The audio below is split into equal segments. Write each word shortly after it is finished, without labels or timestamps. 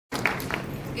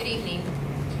Good evening.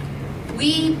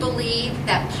 We believe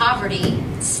that poverty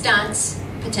stunts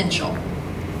potential.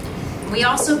 We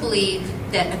also believe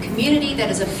that a community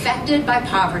that is affected by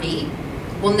poverty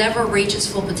will never reach its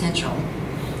full potential.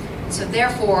 So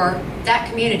therefore, that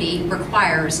community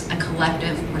requires a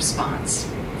collective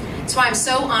response. That's why I'm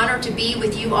so honored to be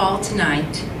with you all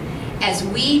tonight, as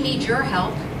we need your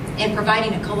help in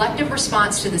providing a collective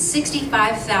response to the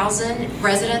 65,000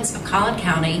 residents of Collin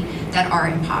County that are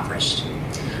impoverished.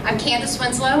 I'm Candace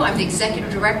Winslow. I'm the Executive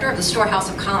Director of the Storehouse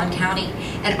of Collin County,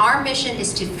 and our mission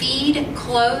is to feed,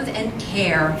 clothe, and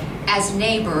care as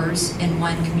neighbors in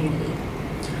one community.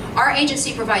 Our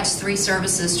agency provides 3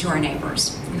 services to our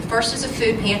neighbors. The first is a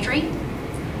food pantry,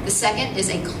 the second is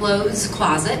a clothes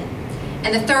closet,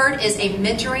 and the third is a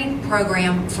mentoring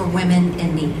program for women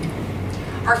in need.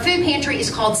 Our food pantry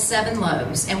is called 7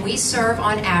 Loaves, and we serve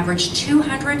on average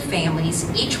 200 families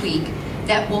each week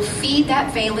that will feed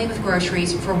that family with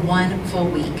groceries for 1 full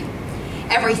week.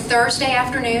 Every Thursday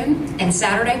afternoon and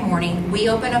Saturday morning, we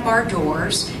open up our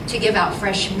doors to give out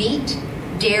fresh meat,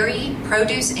 dairy,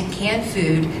 produce, and canned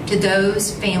food to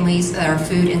those families that are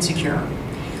food insecure.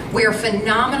 We are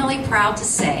phenomenally proud to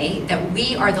say that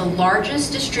we are the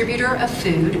largest distributor of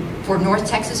food for North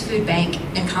Texas Food Bank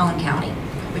in Collin County,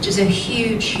 which is a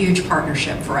huge, huge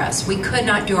partnership for us. We could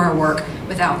not do our work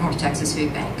without North Texas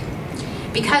Food Bank.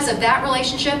 Because of that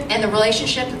relationship and the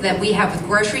relationship that we have with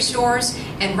grocery stores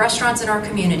and restaurants in our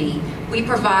community, we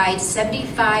provide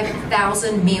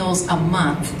 75,000 meals a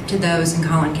month to those in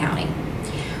Collin County.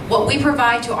 What we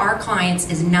provide to our clients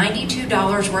is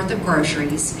 $92 worth of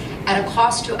groceries at a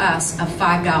cost to us of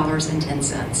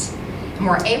 $5.10. And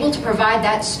we're able to provide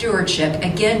that stewardship,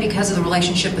 again, because of the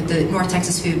relationship with the North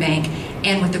Texas Food Bank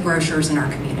and with the grocers in our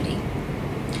community.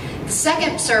 The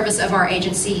second service of our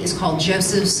agency is called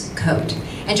Joseph's Coat.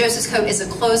 And Joseph's Coat is a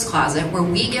clothes closet where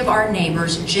we give our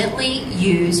neighbors gently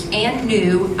used and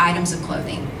new items of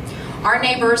clothing. Our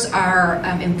neighbors are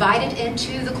invited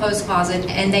into the clothes closet,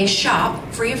 and they shop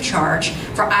free of charge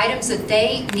for items that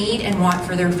they need and want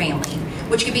for their family,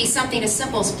 which could be something as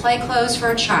simple as play clothes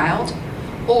for a child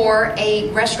or a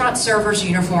restaurant server's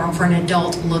uniform for an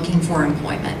adult looking for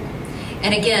employment.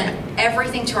 And again,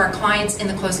 everything to our clients in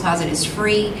the clothes closet is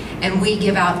free, and we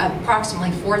give out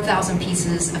approximately 4,000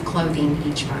 pieces of clothing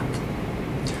each month.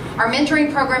 Our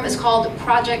mentoring program is called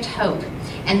Project Hope,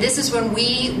 and this is when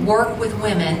we work with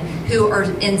women who are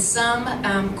in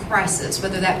some crisis,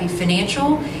 whether that be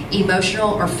financial,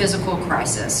 emotional, or physical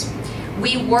crisis.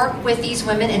 We work with these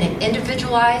women in an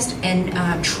individualized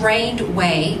and trained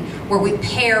way where we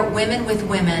pair women with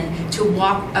women to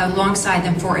walk alongside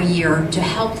them for a year to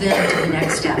help them to the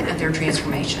next step of their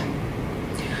transformation.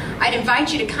 I'd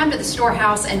invite you to come to the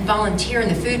Storehouse and volunteer in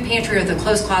the food pantry or the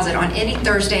clothes closet on any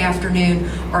Thursday afternoon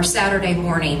or Saturday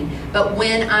morning. But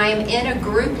when I'm in a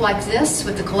group like this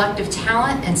with the collective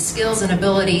talent and skills and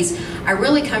abilities, I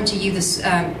really come to you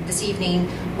this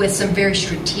evening with some very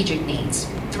strategic needs,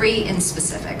 3 in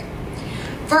specific.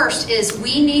 First is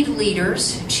we need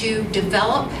leaders to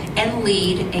develop and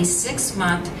lead a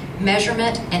 6-month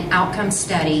measurement and outcome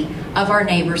study of our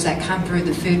neighbors that come through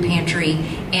the food pantry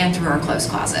and through our clothes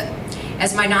closet.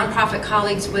 As my nonprofit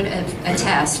colleagues would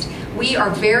attest, we are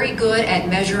very good at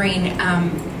measuring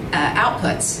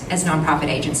outputs as nonprofit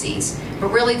agencies, but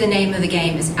really the name of the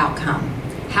game is outcome.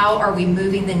 How are we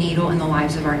moving the needle in the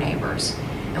lives of our neighbors?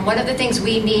 And one of the things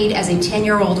we need as a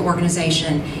 10-year-old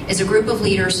organization is a group of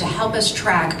leaders to help us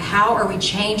track how are we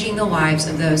changing the lives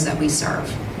of those that we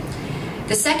serve.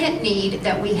 The second need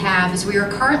that we have is we are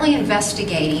currently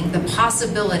investigating the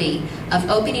possibility of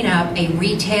opening up a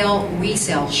retail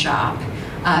resale shop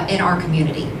in our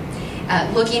community.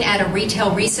 Looking at a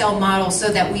retail resale model so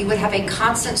that we would have a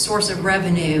constant source of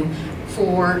revenue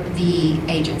for the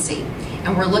agency.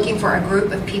 And we're looking for a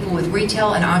group of people with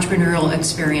retail and entrepreneurial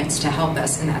experience to help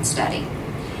us in that study.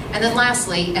 And then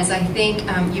lastly, as I think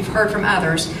you've heard from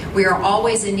others, we are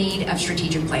always in need of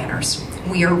strategic planners.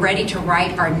 We are ready to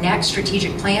write our next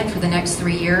strategic plan for the next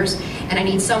 3 years, and I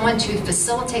need someone to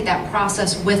facilitate that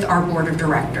process with our board of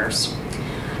directors.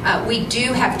 We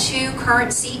do have 2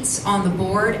 current seats on the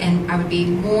board, and I would be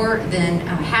more than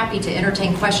happy to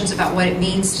entertain questions about what it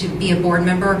means to be a board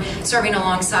member, serving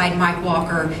alongside Mike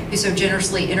Walker, who so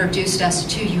generously introduced us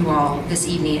to you all this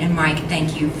evening. And Mike,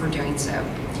 thank you for doing so.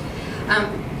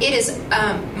 It is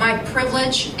my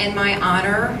privilege and my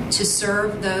honor to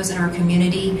serve those in our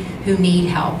community who need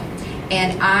help.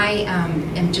 And I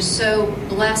am just so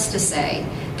blessed to say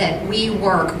that we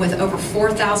work with over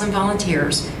 4,000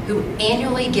 volunteers who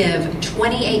annually give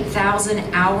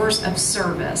 28,000 hours of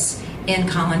service in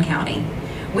Collin County.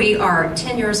 We are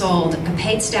 10 years old, a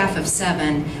paid staff of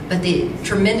 7, but the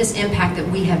tremendous impact that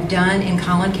we have done in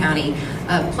Collin County,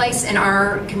 a place in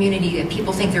our community that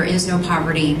people think there is no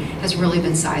poverty, has really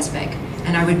been seismic.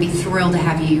 And I would be thrilled to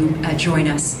have you join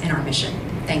us in our mission.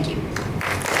 Thank you.